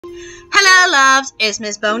Hello, loves. It's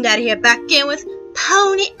Miss Bone Daddy here, back in with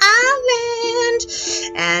Pony Island.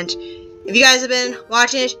 And if you guys have been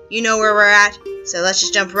watching it, you know where we're at. So let's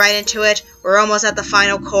just jump right into it. We're almost at the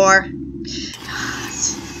final core.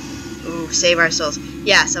 Ooh, save our souls.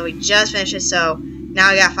 Yeah, so we just finished it. So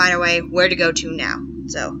now we gotta find our way where to go to now.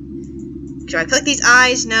 So should I click these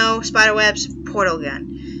eyes? No. Spider webs. Portal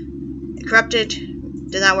gun. Corrupted.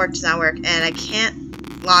 Does not work. Does not work. And I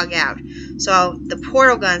can't log out. So the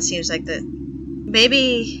portal gun seems like the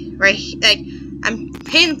maybe right. Like I'm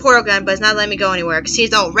hitting the portal gun, but it's not letting me go anywhere. Cause see,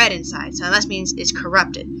 it's all red inside. So that means it's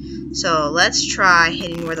corrupted. So let's try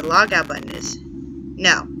hitting where the logout button is.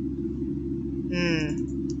 No.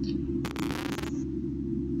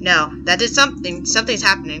 No, that did something. Something's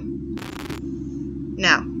happening.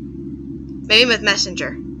 No. Maybe with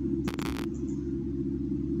Messenger.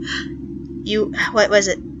 What was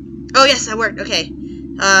it? Oh, yes, that worked. Okay.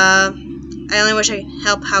 I only wish I could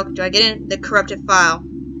help. How do I get in the corrupted file?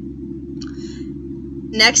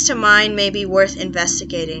 Next to mine may be worth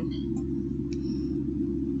investigating.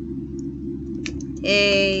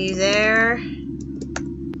 Hey there.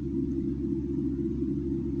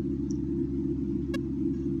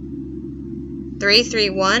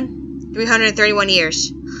 (331) 331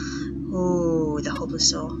 years. Ooh, the hopeless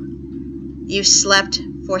soul. You slept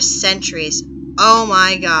for centuries. Oh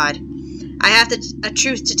my god. I have a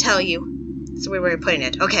truth to tell you. That's the way we're putting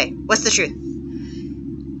it. Okay, what's the truth?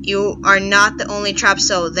 You are not the only trapped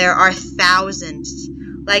soul. There are thousands.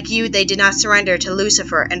 Like you, they did not surrender to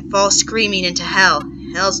Lucifer and fall screaming into hell.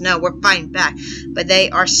 Hells no, we're fighting back. But they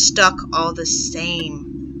are stuck all the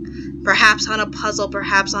same. Perhaps on a puzzle,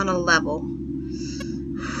 perhaps on a level.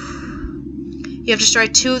 You have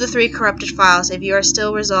destroyed 2 of the 3 corrupted files. If you are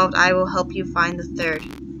still resolved, I will help you find the 3rd.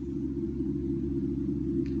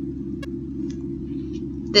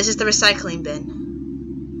 This is the recycling bin.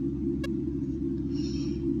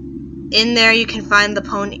 In there you can find the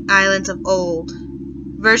Pony Islands of old.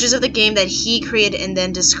 Versions of the game that he created and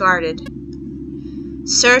then discarded.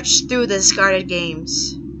 Search through the discarded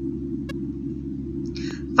games.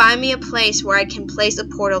 Find me a place where I can place a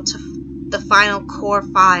portal to the final core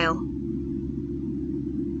file.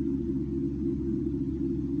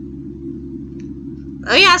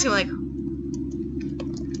 Oh, you ask him, like,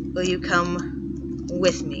 will you come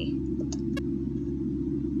with me?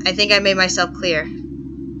 I think I made myself clear.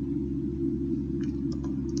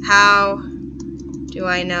 How do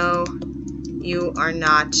I know you are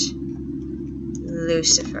not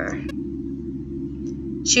Lucifer?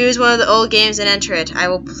 Choose one of the old games and enter it. I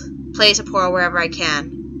will place a portal wherever I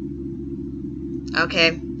can.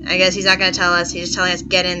 Okay, I guess he's not going to tell us. He's just telling us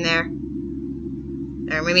get in there.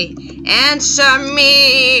 Or maybe answer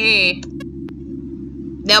me.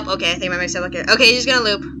 Nope. Okay, I think I made myself look at it. Okay, he's gonna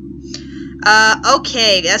loop.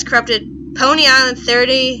 Okay, that's corrupted. Pony Island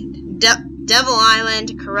 30, Devil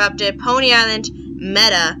Island corrupted. Pony Island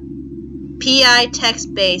meta. PI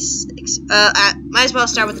text base. I might as well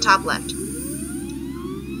start with the top left.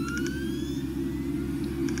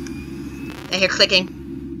 I hear clicking.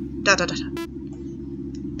 Dot dot dot.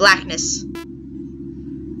 Blackness.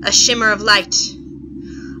 A shimmer of light.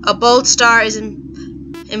 A bold star is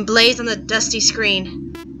emblazed on the dusty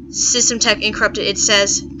screen. System tech encrypted. It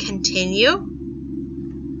says, continue?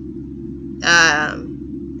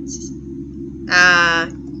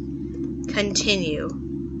 Continue.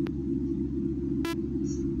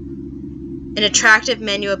 An attractive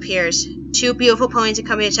menu appears. 2 beautiful ponies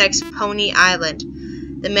accompany the text, Pony Island.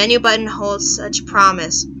 The menu button holds such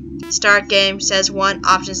promise. Start game says one,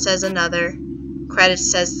 option says another. Credits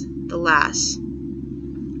says the last.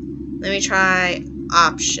 Let me try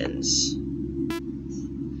options.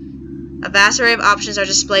 A vast array of options are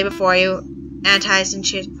displayed before you.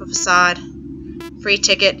 Anti-ancient facade, free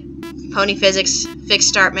ticket, pony physics, fixed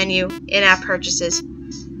start menu, in-app purchases.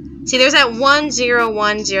 See, there's that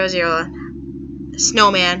 10100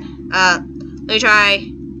 snowman. Let me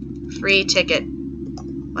try free ticket.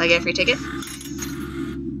 Will I get a free ticket?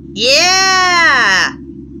 Yeah!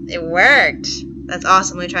 It worked. That's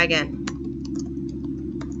awesome. Let me try again.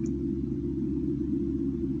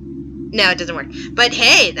 No, it doesn't work. But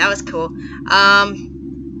hey, that was cool.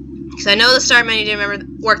 Because I know the start menu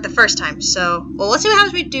didn't work the first time. So, well, let's see what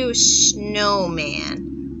happens if we do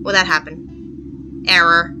snowman. Will that happen?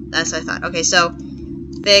 Error. That's what I thought. Okay, so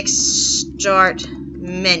fix start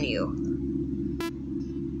menu.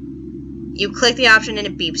 You click the option and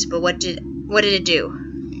it beeps. But what did it do?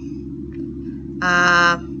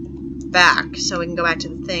 Back. So we can go back to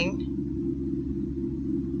the thing.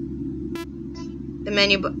 The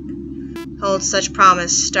menu holds such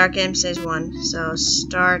promise. Start game says 1. So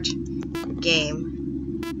start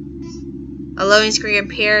game. A loading screen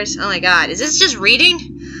appears. Oh my god, is this just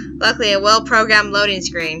reading? Luckily, a well-programmed loading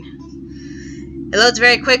screen. It loads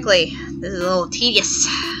very quickly. This is a little tedious.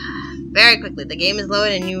 Very quickly, the game is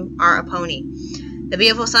loaded and you are a pony. The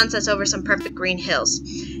beautiful sun sets over some perfect green hills.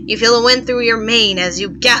 You feel the wind through your mane as you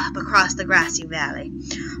gallop across the grassy valley.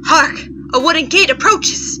 Hark! A wooden gate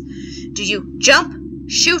approaches! Do you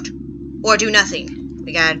jump, shoot, or do nothing?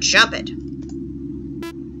 We gotta jump it.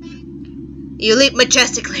 You leap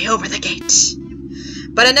majestically over the gate.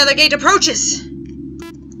 But another gate approaches!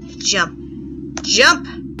 Jump. Jump!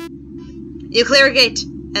 You clear a gate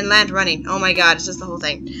and land running. Oh my god, it's just the whole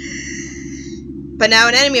thing. But now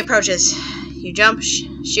an enemy approaches. You jump,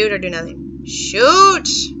 shoot, or do nothing. Shoot!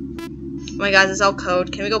 Oh my god, this is all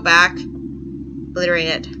code. Can we go back? Obliterate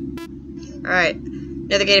it. Alright.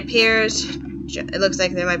 Another gate appears. It looks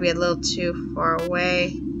like there might be a little too far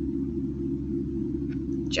away.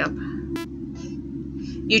 Jump.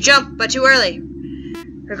 You jump, but too early.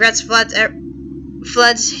 Regrets floods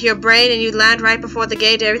your brain and you land right before the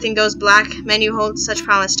gate. Everything goes black. Menu holds such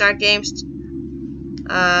promise. Start games.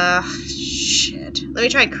 Shit. Let me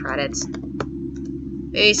try credits.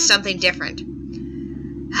 Maybe something different.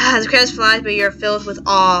 As the credits fly, but you're filled with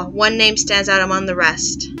awe. One name stands out among the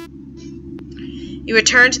rest. You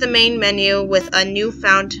return to the main menu with a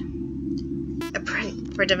newfound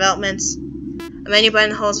print for developments. A menu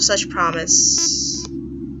button holds such promise.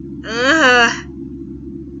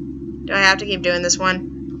 Do I have to keep doing this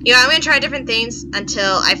one? You know, I'm gonna try different things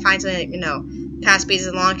until I find something that, you know, pass speeds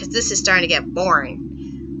along, because this is starting to get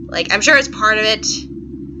boring. Like, I'm sure it's part of it,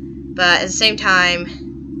 but at the same time,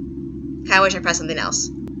 kinda wish I pressed something else.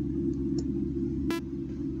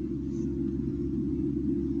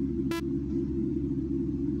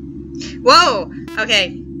 Whoa!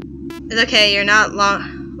 Okay. It's okay, you're not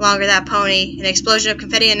longer that pony. An explosion of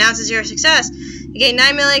confetti announces your success. You gain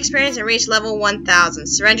 9 million experience and reach level 1000.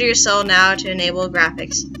 Surrender your soul now to enable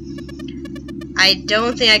graphics. I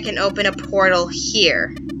don't think I can open a portal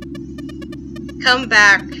here. Come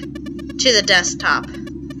back to the desktop.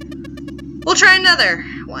 We'll try another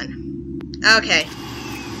one. Okay.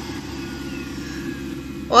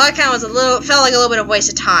 Well, that kind of was felt like a little bit of a waste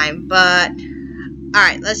of time, but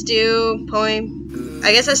alright, let's do poem.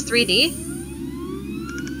 I guess that's 3D.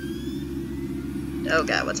 Oh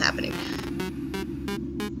god, what's happening?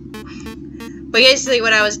 But basically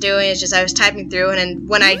what I was doing is just I was typing through, and then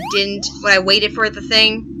when I waited for the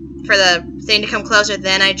thing to come closer,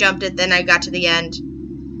 then I jumped it, then I got to the end.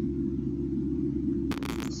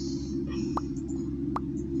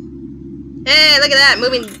 Hey, look at that,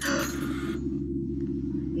 moving.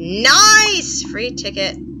 Nice! Free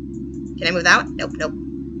ticket. Can I move that one? Nope, nope.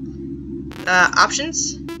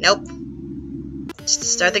 Options? Nope. Just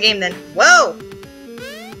start the game then. Whoa!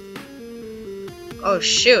 Oh,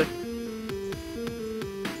 shoot.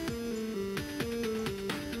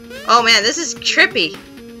 Oh man, this is trippy.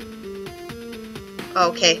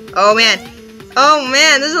 Okay. Oh man. Oh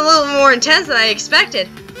man, this is a little more intense than I expected.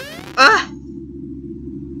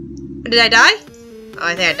 Did I die? Oh,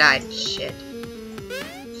 I think I died. Shit.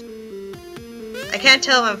 I can't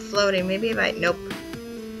tell if I'm floating. Maybe if I... Nope.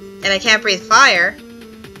 And I can't breathe fire.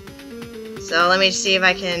 So let me see if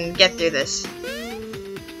I can get through this.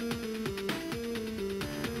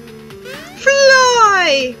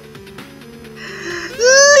 Fly!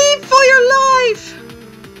 Leap for your life!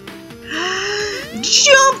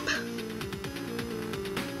 Jump!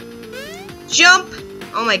 Jump!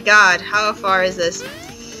 Oh my god, how far is this?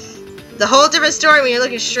 The whole different story when you're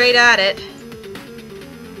looking straight at it.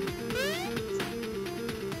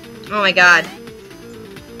 Oh my god.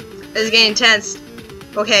 This is getting intense.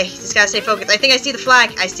 Okay, just gotta stay focused. I think I see the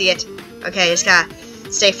flag. I see it. Okay, just gotta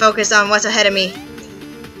stay focused on what's ahead of me.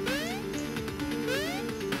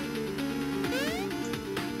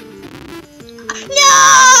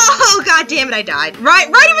 No! God damn it, I died. Right,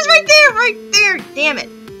 it was right there, damn it.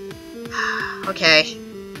 Okay.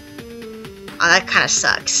 Oh, that kind of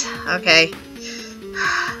sucks. Okay.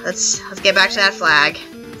 Let's get back to that flag.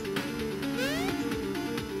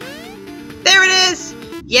 There it is!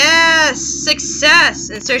 Yes! Success!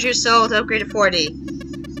 Insert your soul to upgrade to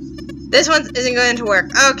 4D. This one isn't going to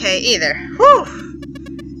work. Okay, either. Whew!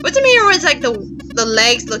 What's it mean when it's like the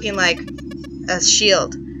legs looking like a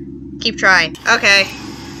shield? Keep trying. Okay.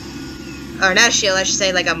 Or not a shield, I should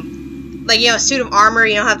say, like you know, a suit of armor,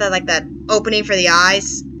 you don't have that, like, that opening for the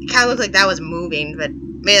eyes. It kind of looked like that was moving, but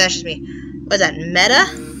maybe that's just me. What is that, meta?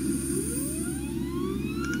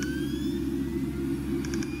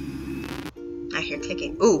 I hear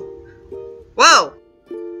clicking. Ooh. Whoa!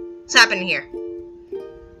 What's happening here?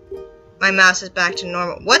 My mouse is back to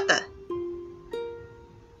normal. What the?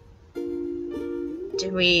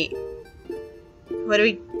 Did we... What do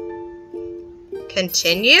we...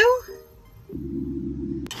 Continue?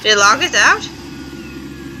 Did it log us out?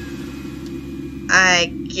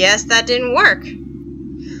 I guess that didn't work.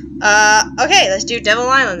 Okay, let's do Devil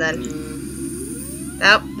Island then.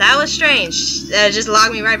 Nope, that was strange. It just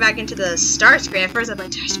logged me right back into the start screen. At first I was like,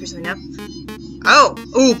 did I screw something up? Oh!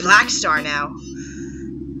 Ooh, Black Star now.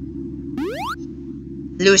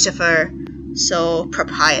 Lucifer, sole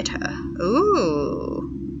proprietor. Ooh.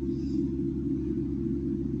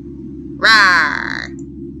 Rawr.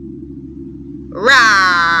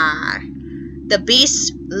 Rawr. The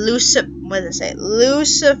beast, what does it say?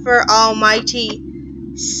 Lucifer Almighty,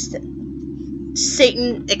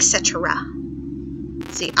 Satan, etc.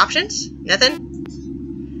 See, options?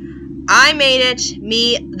 Nothing? I made it,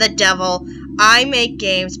 me, the devil. I make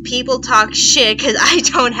games. People talk shit because I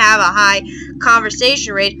don't have a high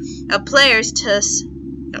conversation rate of players to...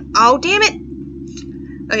 Oh, damn it!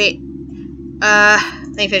 Okay.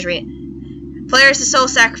 Let me finish reading. Players to soul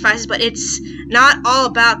sacrifices, but it's not all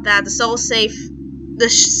about that. The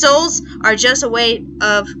souls are just a way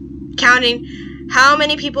of counting how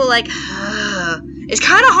many people like... It's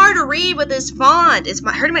kind of hard to read with this font. It's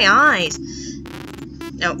hurting my eyes.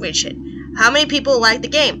 No, wait, shit. How many people like the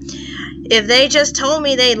game? If they just told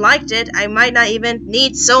me they liked it, I might not even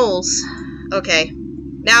need souls. Okay.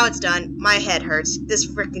 Now it's done. My head hurts. This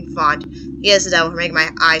freaking font. He is the devil for making my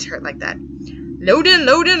eyes hurt like that. Loading,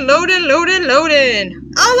 loading, loading, loading,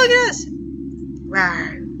 loading. Oh, look at this.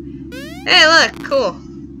 Rawr. Hey, look. Cool.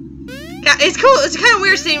 It's cool. It's kind of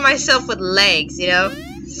weird seeing myself with legs, you know?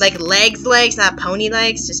 Like legs, not pony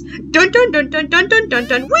legs. Just dun dun dun dun dun dun dun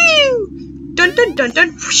dun. Woo! Dun dun dun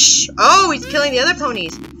dun. Whoosh. Oh, he's killing the other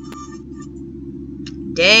ponies.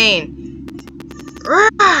 Dang.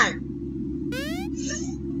 Rawr.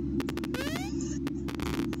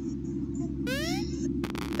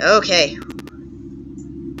 Okay.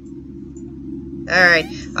 Alright.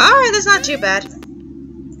 Alright, that's not too bad.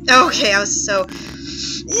 Okay, I was so...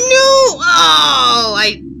 No! Oh!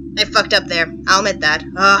 I fucked up there. I'll admit that.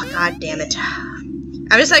 Oh, god damn it.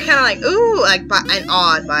 I'm just like, kind of like, ooh, like, and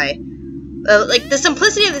awed by... like, the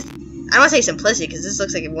simplicity of this... I don't want to say simplicity, because this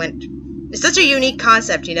looks like it went... It's such a unique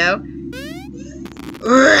concept, you know?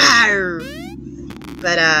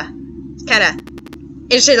 But, it's kind of...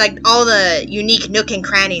 interesting, like, all the unique nook and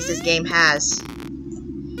crannies this game has.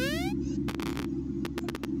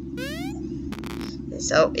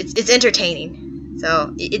 So, it's entertaining.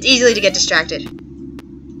 So, it's easily to get distracted.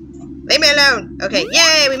 Leave me alone! Okay,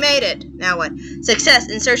 yay, we made it! Now what? Success.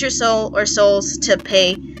 Insert your soul or souls to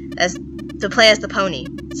play as the pony.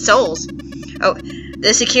 Souls? Oh,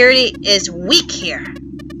 the security is weak here.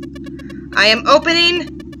 I am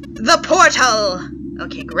opening the portal!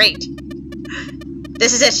 Okay, great.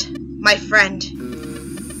 This is it, my friend.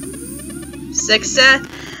 Success.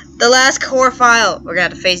 The last core file. We're gonna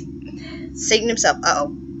have to face Satan himself. Uh-oh.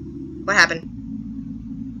 What happened?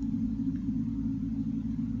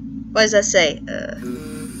 What does that say?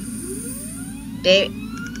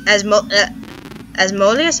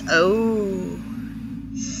 Asmodeus? Oh.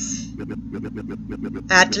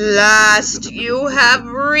 At last, you have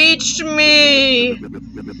reached me.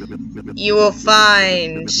 You will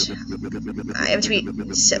find I have to be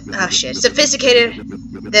sophisticated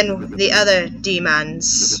than the other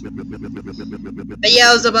demons.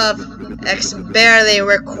 Beelzebub X barely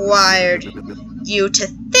required you to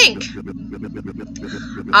think.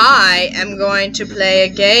 I am going to play a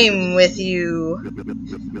game with you.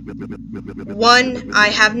 One I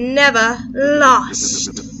have never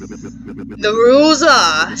lost. The rules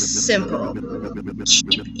are simple.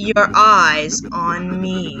 Keep your eyes on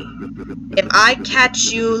me. If I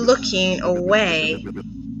catch you looking away,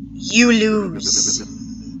 you lose.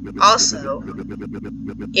 Also,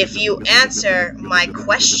 if you answer my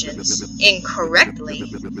questions incorrectly,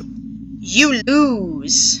 you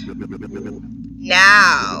lose.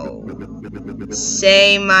 Now,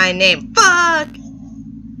 say my name. Fuck!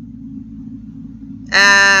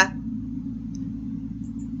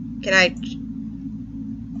 Can I...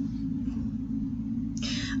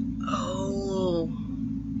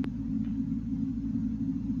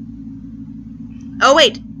 Oh,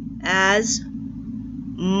 wait. Asmodeus.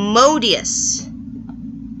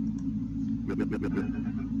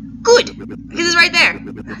 Good! Because it's right there.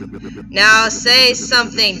 Now say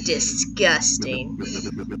something disgusting.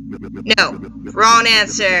 No. Wrong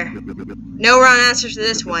answer. No wrong answer to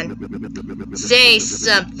this one. Say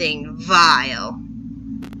something vile.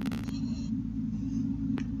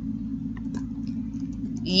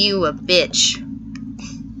 You a bitch.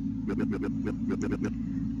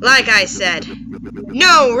 Like I said,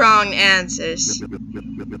 no wrong answers.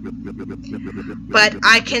 But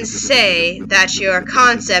I can say that your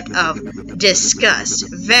concept of disgust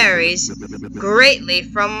varies greatly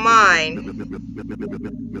from mine.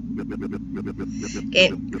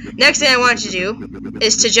 Okay, next thing I want you to do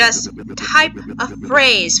is to just type a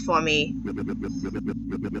phrase for me.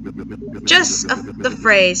 Just the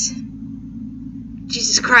phrase.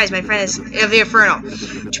 Jesus Christ, my friend is of the Inferno.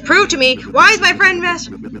 To prove to me, why is my friend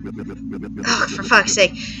oh, for fuck's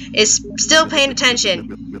sake, is still paying attention.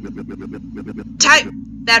 Type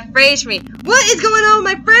that phrase for me. What is going on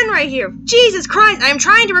with my friend right here? Jesus Christ, I am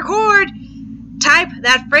trying to record. Type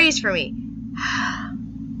that phrase for me.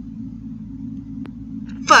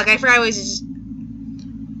 Fuck, I forgot I was just...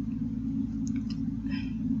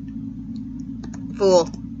 Fool.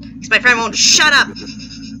 Because my friend won't shut up.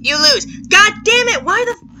 You lose. God damn it! Why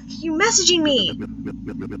the fuck are you messaging me?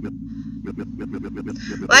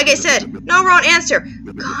 Like I said, no wrong answer.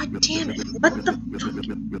 God damn it. What the fuck?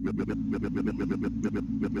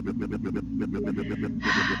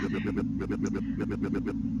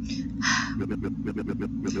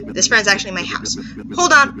 This friend's actually my house.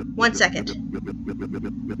 Hold on 1 second.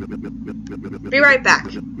 Be right back.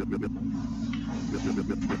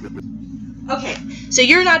 Okay, so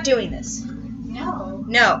you're not doing this. No.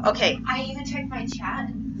 No, okay. I even checked my chat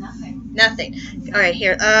and nothing. Nothing. Alright,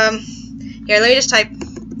 here, here, let me just type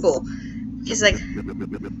fool. He's like,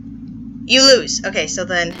 you lose. Okay, so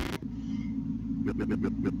then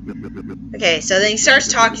he starts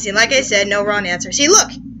talking. See, like I said, no wrong answer. See,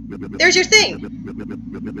 look! There's your thing!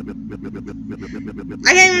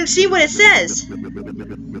 I can't even see what it says.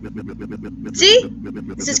 See?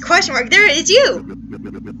 It says question mark. There, it's you!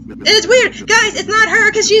 It's weird! Guys, it's not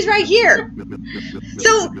her, because she's right here!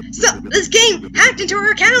 So, this game hacked into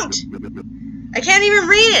her account! I can't even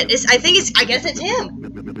read it! I guess it's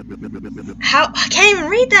him! How? I can't even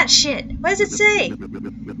read that shit! What does it say?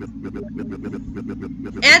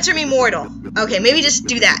 Answer me, mortal. Okay, maybe just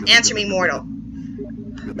do that. Answer me, mortal.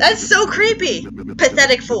 That's so creepy!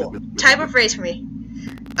 Pathetic fool. Type a phrase for me.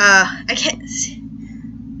 I can't see.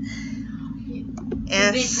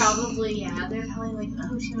 They probably, yeah, they're probably like,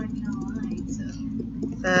 oh, she might be online, so.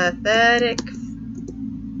 Pathetic.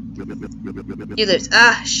 You lose.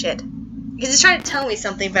 Ah, shit. Because he's trying to tell me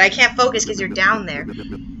something, but I can't focus because you're down there.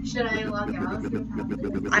 Should I log out?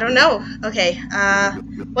 I don't know. Okay,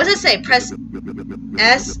 what does it say? Press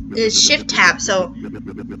S is shift tab, so.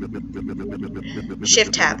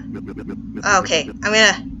 Shift tab. Okay,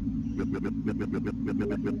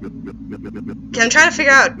 I'm trying to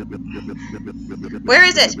figure out. Where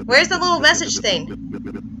is it? Where's the little message thing?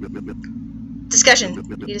 Discussion.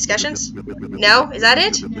 Any discussions? No? Is that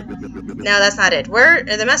it? No, that's not it. Where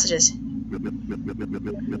are the messages?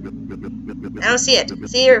 I don't see it.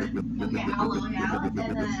 See your... Okay, I'll log out, and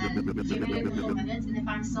then give it a couple minutes, and if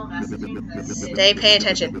I'm still messaging, then... Stay paying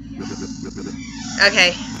attention.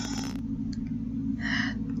 Okay.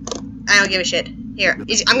 I don't give a shit. Here.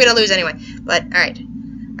 I'm gonna lose anyway. But, alright.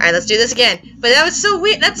 Alright, let's do this again. But that was so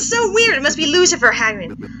weird. That's so weird. It must be Lucifer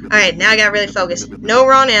hacking. Alright, now I gotta really focus. No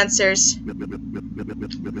wrong answers.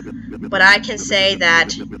 But I can say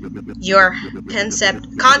that your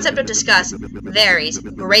concept of disgust varies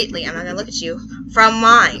greatly. I'm not gonna look at you. From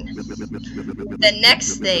mine. The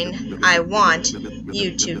next thing I want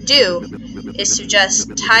you to do is to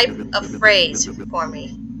just type a phrase for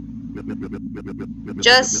me.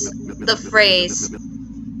 Just the phrase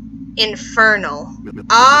infernal.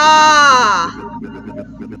 Ah!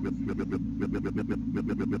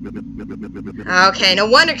 Okay, no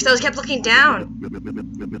wonder, because I kept looking down.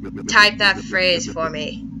 Type that phrase for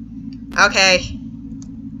me. Okay.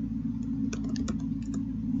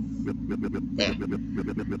 There.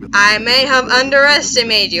 I may have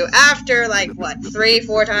underestimated you after, like, what,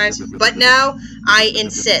 3-4 times? But now, I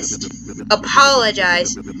insist.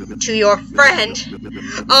 Apologize to your friend.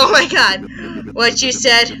 Oh my god. What you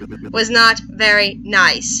said was not very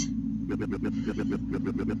nice.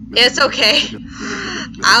 It's okay.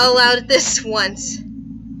 I'll allow it this once.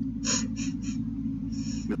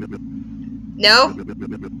 No?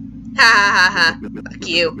 Ha ha ha ha. Fuck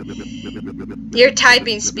you. Your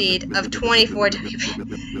typing speed of 24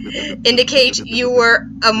 indicates you were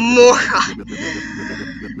a moron.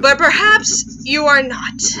 But perhaps you are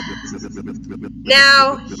not.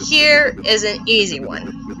 Now, here is an easy one.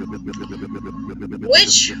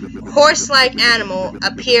 Which horse-like animal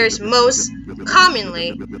appears most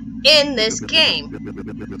commonly in this game?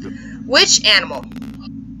 Which animal?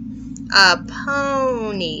 A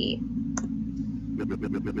pony.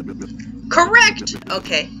 Correct!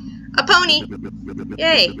 Okay. A pony!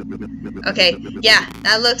 Yay! Okay, yeah,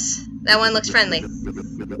 that one looks friendly.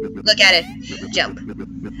 Look at it. Jump.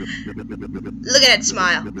 Look at it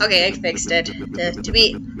smile. Okay, I fixed it. To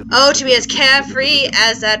be as carefree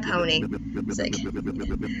as that pony. It's like,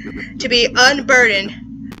 to be unburdened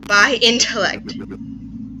by intellect.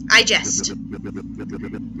 I jest.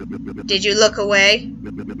 Did you look away?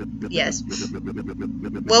 Yes.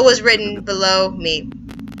 What was written below me?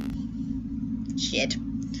 Shit.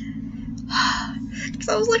 Because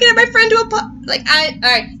I was looking at my friend do a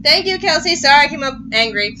alright, thank you, Kelsey. Sorry I came up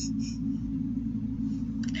angry.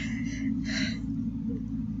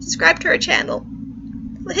 Subscribe to her channel.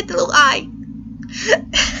 Hit the little eye.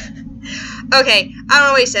 Okay, I don't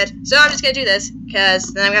know what he said, so I'm just gonna do this,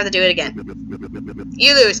 because then I'm gonna have to do it again.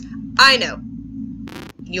 You lose. I know.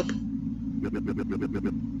 Yup.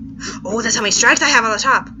 Oh, that's how many strikes I have on the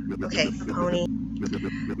top. Okay, a pony.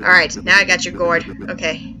 Alright, now I got your gourd.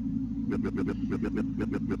 Okay.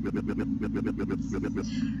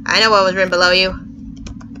 I know what was written below you.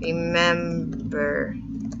 Remember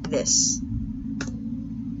this.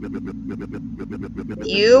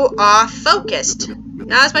 You are focused.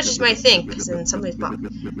 Not as much as you might think, because in somebody's book.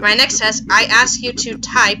 My next test, I ask you to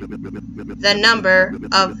type the number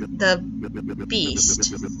of the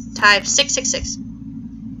beast. Type 666.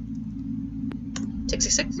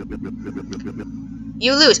 666?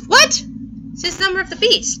 You lose. What? It's just the number of the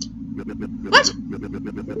beast. What?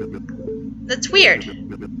 That's weird.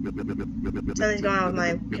 Something's going on with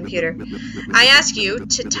my computer. I ask you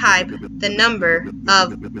to type the number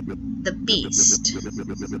of the beast.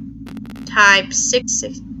 Type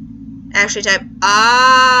 66. Actually type,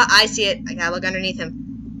 I see it. I gotta look underneath him.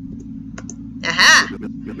 Aha!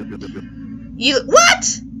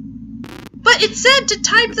 What? But it said to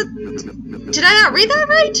type the... Did I not read that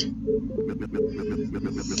right?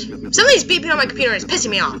 Somebody's beeping on my computer and it's pissing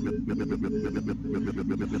me off.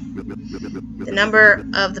 The number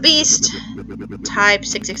of the beast. Type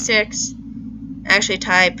 666. Actually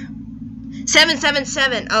type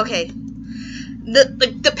 777. Okay.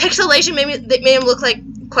 The pixelation made him look like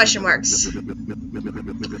question marks.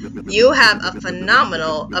 You have a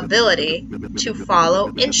phenomenal ability to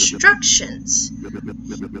follow instructions.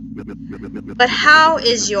 But how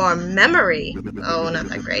is your memory? Oh, not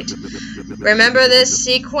that great. Remember this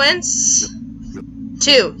sequence?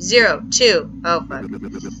 202. Oh, fuck.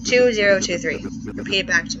 2023. Repeat it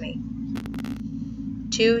back to me.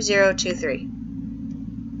 2023.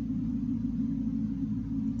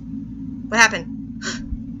 What happened?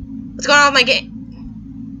 What's going on with my game?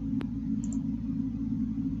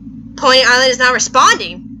 Pony Island is not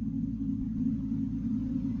responding.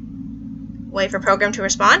 Wait for program to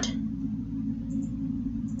respond.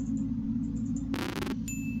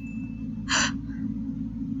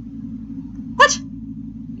 What?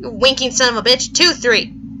 You winking son of a bitch. 2,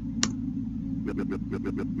 3.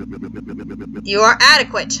 You are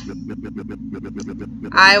adequate.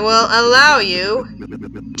 I will allow you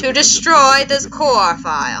to destroy this core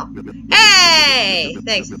file. Hey!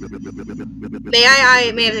 Thanks.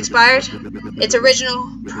 I may have expired its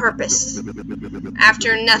original purpose.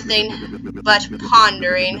 After nothing but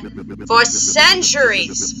pondering for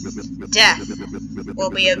centuries, death will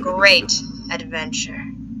be a great adventure.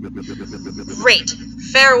 Great.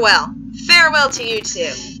 Farewell. Farewell to you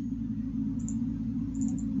too.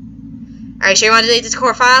 Are you sure you want to delete this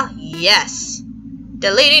core file? Yes.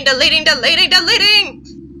 Deleting, deleting, deleting, deleting!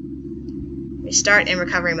 Restart in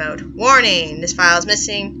recovery mode. Warning! This file is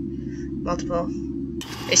missing multiple.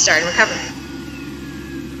 Restart and recover.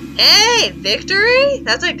 Hey! Victory?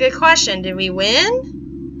 That's a good question. Did we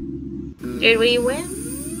win? Did we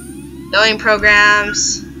win? Loading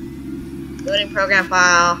programs. Loading program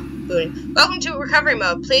file. Booting. Welcome to recovery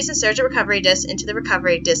mode. Please insert a recovery disk into the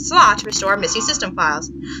recovery disk slot to restore missing system files.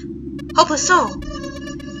 Hopeless soul,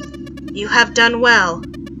 you have done well.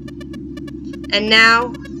 And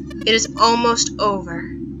now, it is almost over.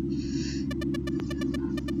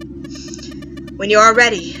 When you are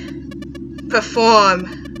ready,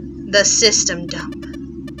 perform the system dump.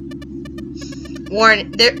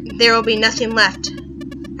 Warn, there will be nothing left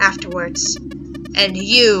afterwards, and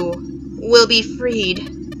you will be freed.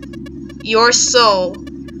 Your soul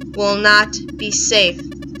will not be safe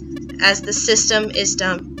as the system is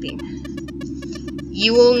dumping.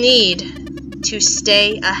 You will need to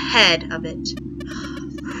stay ahead of it.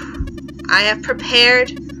 I have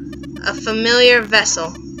prepared a familiar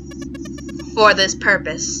vessel for this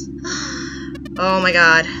purpose. Oh my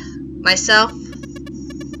god. Myself,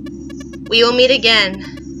 we will meet again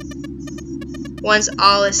once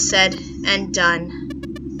all is said and done.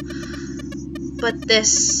 But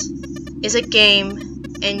this is a game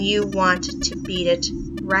and you want to beat it,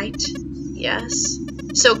 right? Yes.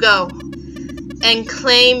 So go and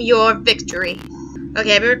claim your victory.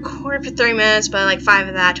 Okay, I've been recording for 30 minutes, but like 5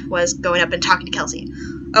 of that was going up and talking to Kelsey.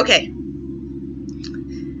 Okay.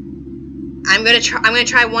 I'm gonna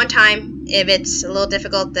try one time. If it's a little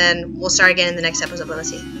difficult, then we'll start again in the next episode. But let's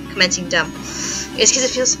see. Commencing dumb. It's because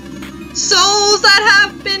it feels souls that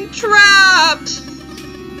have been trapped,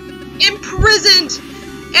 imprisoned,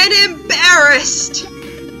 and embarrassed,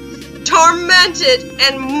 tormented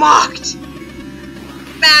and mocked,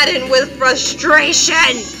 maddened with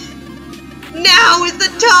frustration. Now is the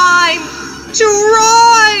time to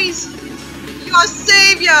rise! Your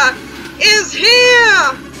savior is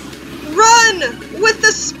here! Run with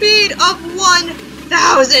the speed of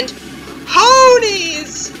 1,000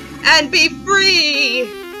 ponies and be free!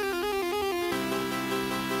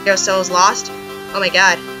 Your soul's lost? Oh my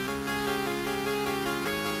god.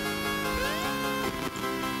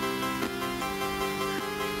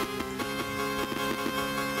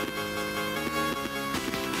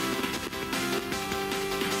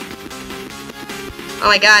 Oh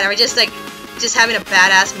my god, are we just having a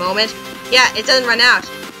badass moment? Yeah, it doesn't run out.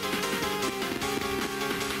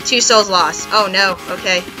 2 souls lost. Oh no,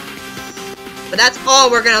 okay. But that's all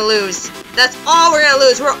we're gonna lose. That's all we're gonna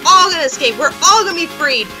lose. We're all gonna escape. We're all gonna be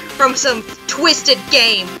freed from some twisted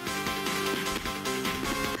game.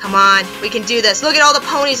 Come on, we can do this. Look at all the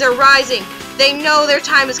ponies, they're rising. They know their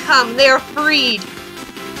time has come. They are freed.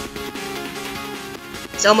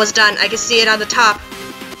 It's almost done. I can see it on the top.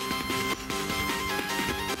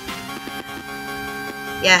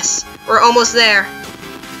 Yes, we're almost there.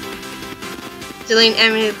 Deleting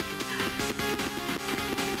enemy.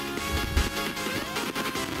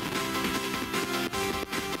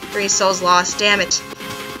 Three souls lost. Damn it.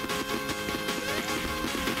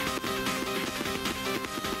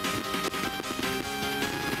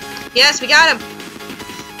 Yes, we got him.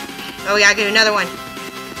 Oh, we gotta get another one.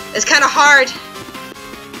 It's kind of hard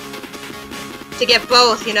to get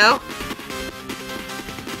both, you know?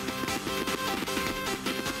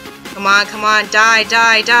 Come on, come on. Die,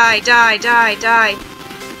 die, die, die, die, die.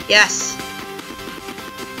 Yes.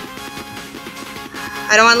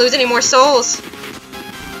 I don't want to lose any more souls.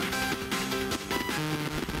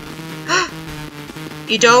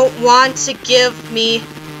 You don't want to give me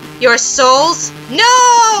your souls?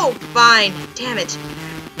 No! Fine. Damn it.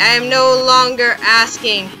 I am no longer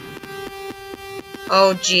asking.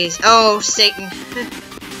 Oh, jeez. Oh, Satan.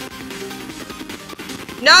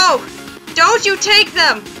 No! Don't you take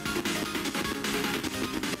them!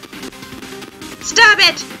 Stop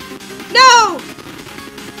it! No!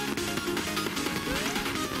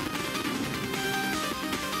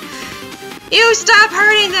 You stop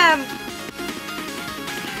hurting them!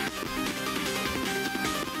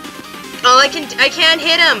 Oh, I can't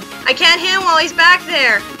hit him! I can't hit him while he's back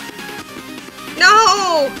there!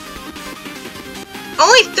 No!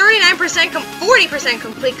 Only 39%, 40%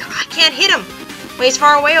 complete. I can't hit him when he's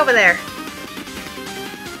far away over there.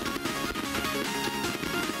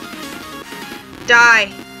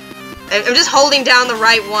 Die. I'm just holding down the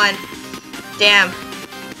right one. Damn.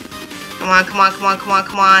 Come on, come on, come on, come on,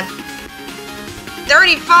 come on.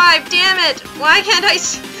 35, damn it! Why can't I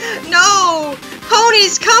no!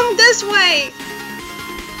 Ponies, come this way!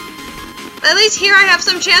 At least here I have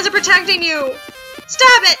some chance of protecting you.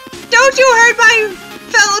 Stop it! Don't you hurt my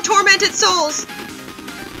fellow tormented souls!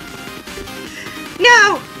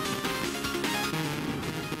 No!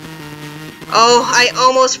 Oh, I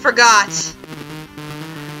almost forgot.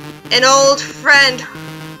 An old friend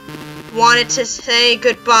wanted to say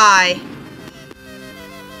goodbye.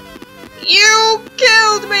 You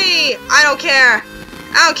killed me! I don't care.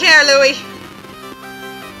 I don't care, Louie.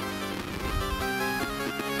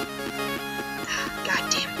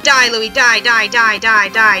 God damn it. Die, Louie. Die, die, die, die,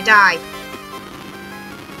 die, die.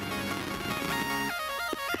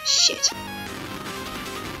 Shit.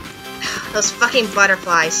 Those fucking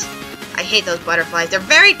butterflies. I hate those butterflies. They're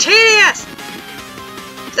very tedious!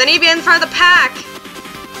 I need to be in front of the pack.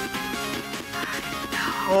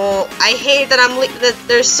 Oh, I hate that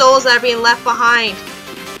there's souls that are being left behind.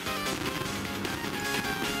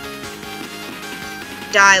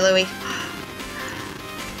 Die, Louie.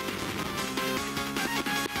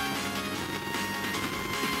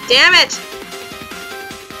 Damn it!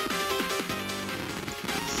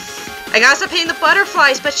 I gotta stop hitting the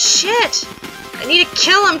butterflies, but shit! I need to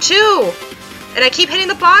kill them too! And I keep hitting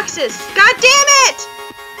the boxes. God damn it!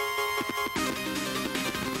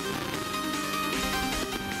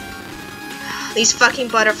 These fucking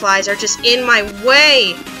butterflies are just in my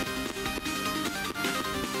way.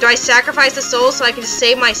 Do I sacrifice the soul so I can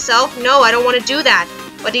save myself? No, I don't want to do that.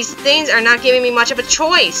 But these things are not giving me much of a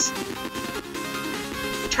choice.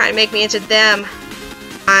 Trying to make me into them.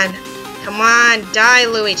 Come on, die,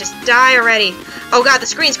 Louie. Just die already. Oh god, the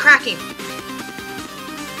screen's cracking.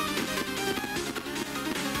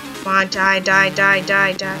 Come on, die, die, die,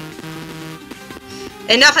 die, die.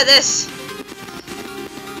 Enough of this.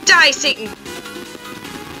 Die, Satan.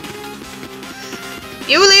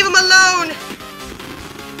 You leave him alone.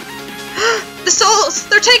 The souls,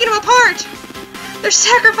 they're taking him apart. They're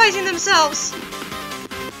sacrificing themselves.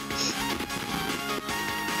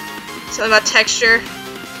 Something about texture.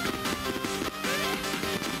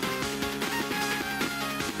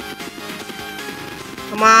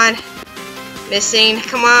 Come on. Missing.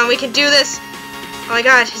 Come on, we can do this. Oh my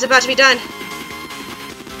god, it's about to be done.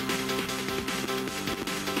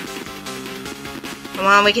 Come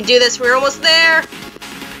on, we can do this. We're almost there.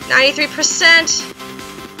 93%.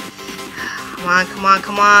 Come on, come on,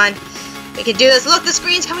 come on. We can do this. Look, the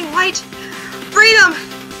screen's coming white. Freedom.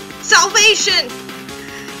 Salvation.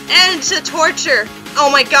 End to torture. Oh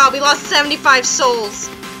my god, we lost 75 souls.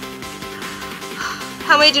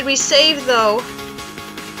 How many did we save, though?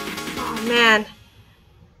 Oh man.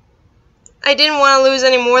 I didn't want to lose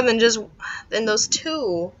any more than those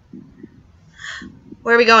two.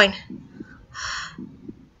 Where are we going?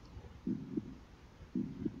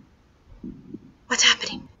 What's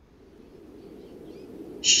happening?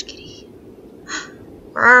 Shh, kitty.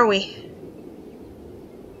 Where are we?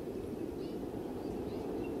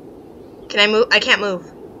 Can I move? I can't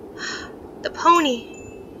move. The pony.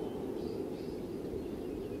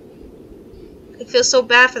 I feel so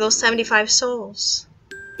bad for those 75 souls.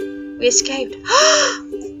 We escaped.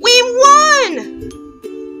 We won!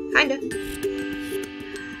 Kinda.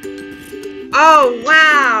 Oh,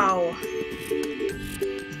 wow.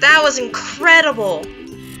 That was incredible.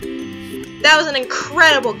 That was an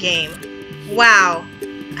incredible game. Wow.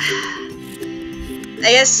 I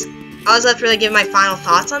guess I'll just have to really give my final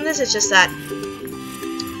thoughts on this. It's just that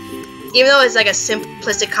even though it's like a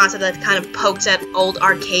simplistic concept that kind of pokes at old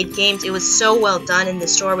arcade games, it was so well done, and the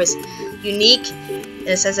story was unique. And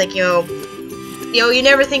it says, like, you know, you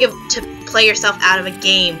never think of to play yourself out of a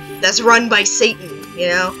game that's run by Satan, you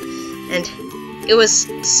know? And it was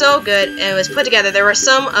so good, and it was put together. There were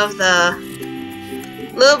some of the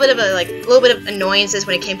little bit of annoyances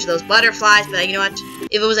when it came to those butterflies, but you know what?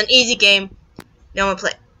 If it was an easy game, no one would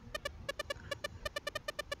play.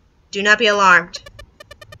 Do not be alarmed.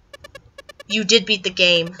 You did beat the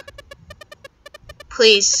game.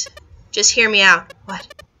 Please, just hear me out.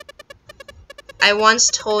 What? I once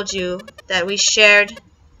told you that we shared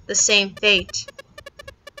the same fate,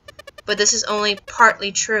 but this is only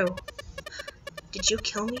partly true. Did you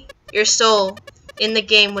kill me? Your soul in the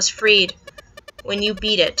game was freed when you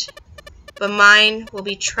beat it, but mine will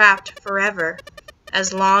be trapped forever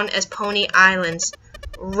as long as Pony Island's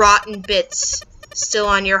rotten bits still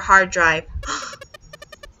on your hard drive.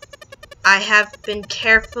 I have been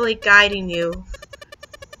carefully guiding you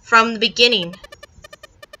from the beginning,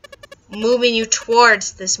 moving you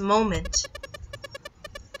towards this moment,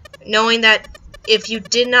 knowing that if you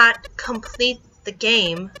did not complete the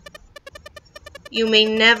game, you may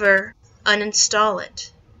never uninstall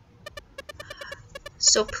it.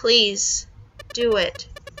 So please, do it.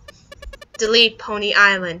 Delete Pony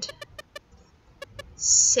Island.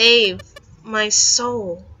 Save my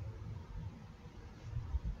soul.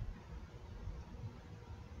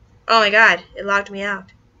 Oh my god, it logged me out.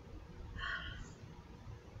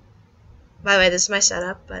 By the way, this is my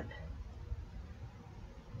setup, but...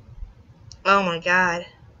 oh my god.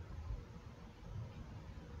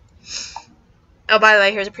 Oh, by the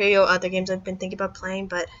way, here's a preview of other games I've been thinking about playing,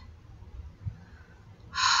 but...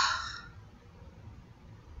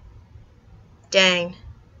 dang.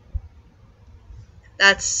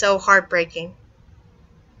 That's so heartbreaking.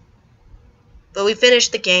 But we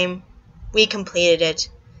finished the game. We completed it.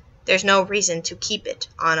 There's no reason to keep it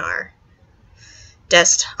on our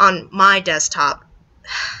on my desktop.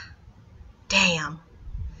 Damn.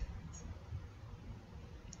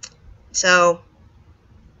 So,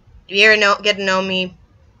 if you ever get to know me,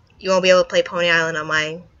 you won't be able to play Pony Island on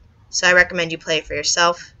mine. So I recommend you play it for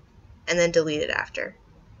yourself and then delete it after.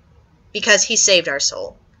 Because he saved our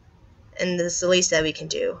soul. And this is the least that we can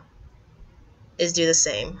do, is do the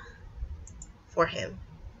same for him.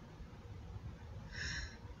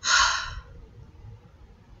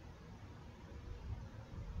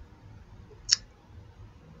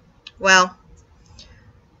 Well,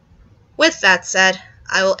 with that said,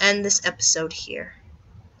 I will end this episode here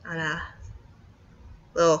on a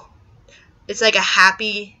little, it's like a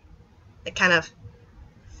happy, like kind of,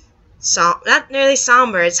 not nearly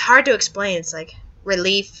somber, it's hard to explain, it's like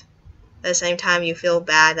relief. At the same time, you feel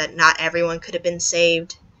bad that not everyone could have been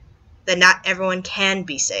saved, that not everyone can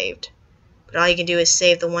be saved. But all you can do is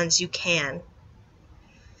save the ones you can.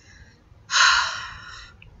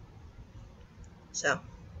 So,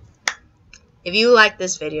 if you liked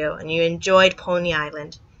this video and you enjoyed Pony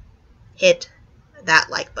Island, hit that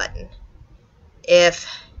like button. If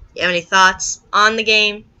you have any thoughts on the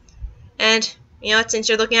game, and you know what, since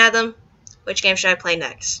you're looking at them, which game should I play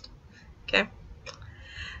next? Okay?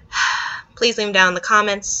 Please leave them down in the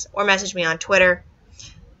comments or message me on Twitter.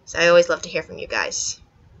 So I always love to hear from you guys.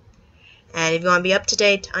 And if you want to be up to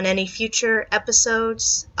date on any future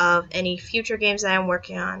episodes of any future games that I'm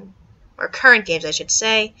working on, or current games I should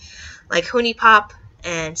say, like HuniePop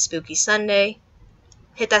and Spooky Sunday,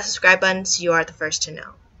 hit that subscribe button so you are the first to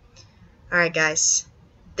know. Alright guys,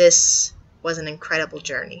 this was an incredible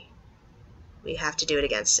journey. We have to do it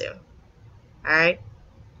again soon. Alright?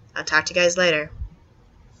 I'll talk to you guys later.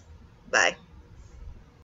 Bye.